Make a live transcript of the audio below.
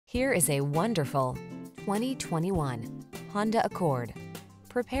Here is a wonderful 2021 Honda Accord.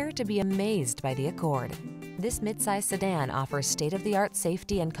 Prepare to be amazed by the Accord. This midsize sedan offers state-of-the-art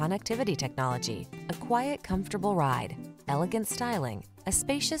safety and connectivity technology, a quiet, comfortable ride, elegant styling, a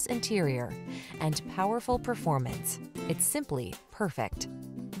spacious interior, and powerful performance. It's simply perfect.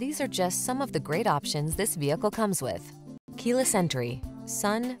 These are just some of the great options this vehicle comes with: keyless entry,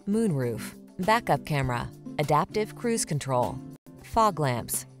 sun, moonroof, backup camera, adaptive cruise control, fog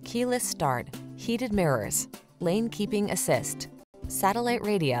lamps, keyless start, heated mirrors, lane keeping assist, satellite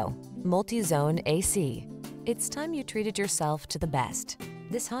radio, multi-zone AC. It's time you treated yourself to the best.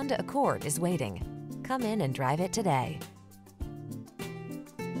 This Honda Accord is waiting. Come in and drive it today.